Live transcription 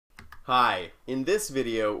Hi, in this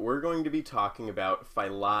video we're going to be talking about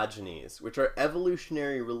phylogenies, which are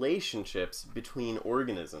evolutionary relationships between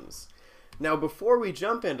organisms. Now before we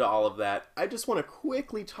jump into all of that, I just want to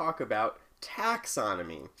quickly talk about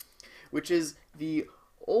taxonomy, which is the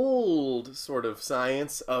old sort of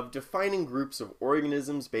science of defining groups of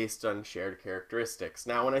organisms based on shared characteristics.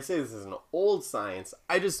 Now when I say this is an old science,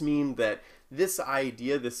 I just mean that this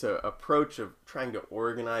idea, this approach of trying to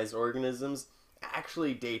organize organisms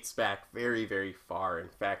actually dates back very, very far. In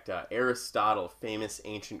fact, Aristotle, famous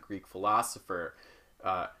ancient Greek philosopher,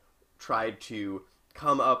 tried to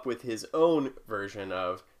come up with his own version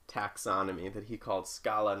of taxonomy that he called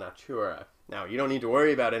scala natura. Now, you don't need to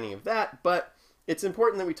worry about any of that, but it's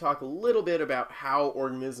important that we talk a little bit about how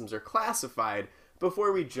organisms are classified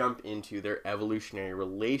before we jump into their evolutionary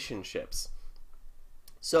relationships.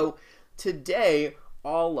 So, today,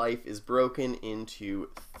 all life is broken into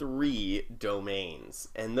three domains,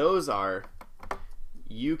 and those are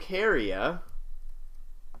eukarya,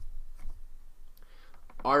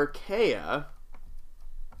 archaea,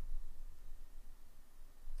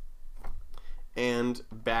 and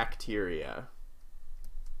bacteria.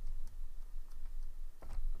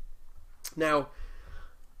 Now,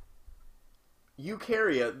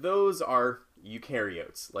 eukarya, those are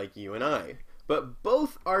eukaryotes, like you and I. But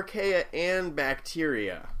both archaea and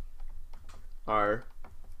bacteria are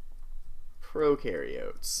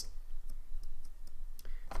prokaryotes.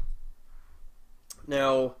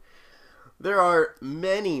 Now, there are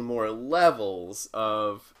many more levels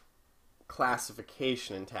of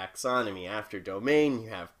classification and taxonomy. After domain, you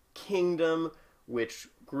have kingdom, which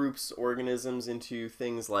groups organisms into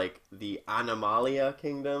things like the Animalia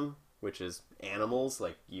kingdom, which is animals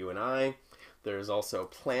like you and I. There's also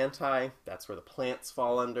plantae, that's where the plants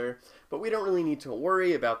fall under, but we don't really need to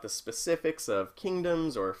worry about the specifics of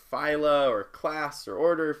kingdoms or phyla or class or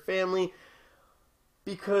order or family,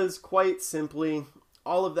 because quite simply,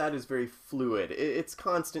 all of that is very fluid. It's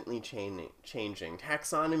constantly changing.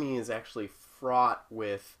 Taxonomy is actually fraught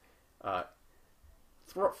with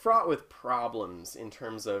problems in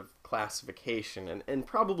terms of classification, and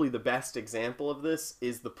probably the best example of this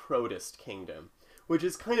is the protist kingdom, which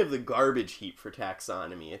is kind of the garbage heap for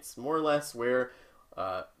taxonomy. It's more or less where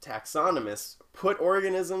taxonomists put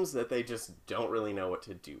organisms that they just don't really know what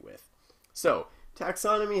to do with. So,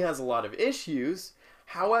 taxonomy has a lot of issues.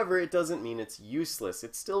 However, it doesn't mean it's useless.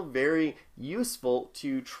 It's still very useful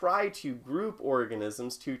to try to group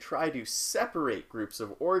organisms, to try to separate groups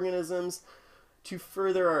of organisms, to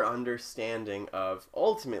further our understanding of,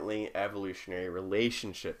 ultimately, evolutionary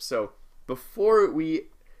relationships. So, before we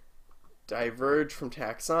diverge from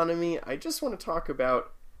taxonomy, I just want to talk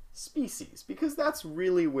about species, because that's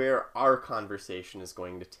really where our conversation is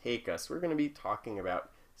going to take us. We're going to be talking about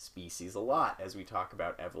species a lot as we talk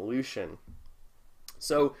about evolution.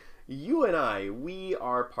 So you and I, we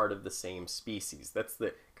are part of the same species. That's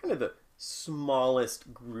the kind of the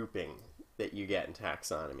smallest grouping that you get in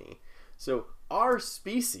taxonomy. So our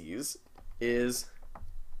species is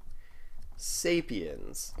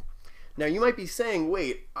sapiens. Now you might be saying,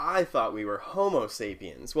 wait, I thought we were Homo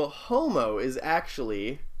sapiens. Well, Homo is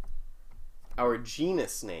actually our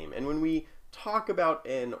genus name. And when we talk about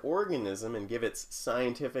an organism and give its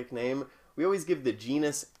scientific name, we always give the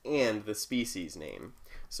genus and the species name.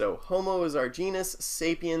 So Homo is our genus,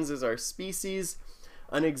 sapiens is our species.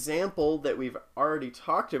 An example that we've already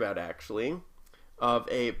talked about actually of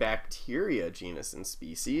a bacteria genus and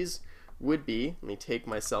species would be, let me take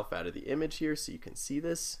myself out of the image here so you can see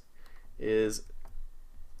this, is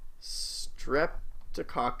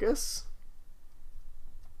Streptococcus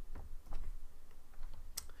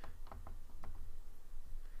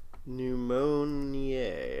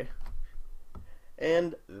pneumoniae.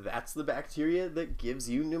 And that's the bacteria that gives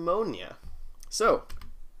you pneumonia. So,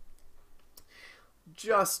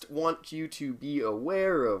 just want you to be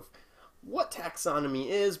aware of what taxonomy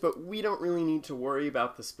is, but we don't really need to worry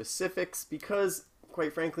about the specifics because,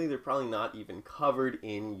 quite frankly, they're probably not even covered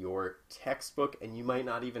in your textbook, and you might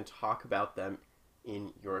not even talk about them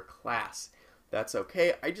in your class. That's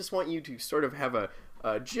okay. I just want you to sort of have a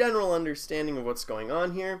general understanding of what's going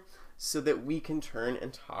on here so that we can turn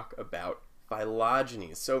and talk about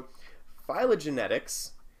phylogenies. So,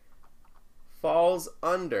 phylogenetics falls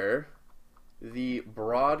under the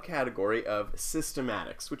broad category of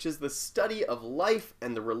systematics, which is the study of life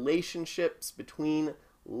and the relationships between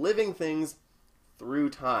living things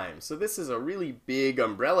through time. So this is a really big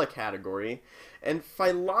umbrella category, and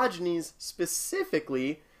phylogenies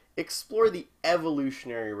specifically explore the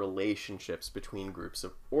evolutionary relationships between groups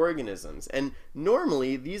of organisms. And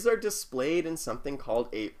normally these are displayed in something called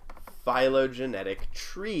a phylogenetic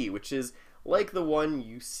tree, which is like the one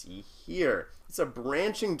you see here. It's a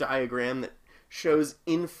branching diagram that shows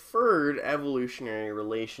inferred evolutionary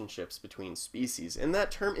relationships between species. And that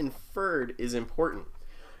term inferred is important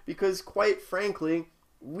because, quite frankly,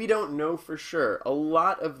 we don't know for sure. A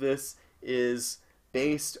lot of this is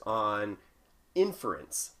based on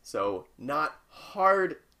inference. So not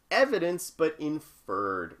hard evidence, but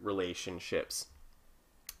inferred relationships.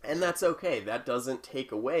 And that's okay. That doesn't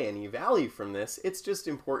take away any value from this. It's just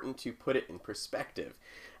important to put it in perspective.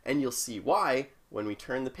 And you'll see why when we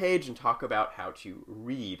turn the page and talk about how to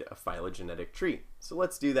read a phylogenetic tree. So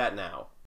let's do that now.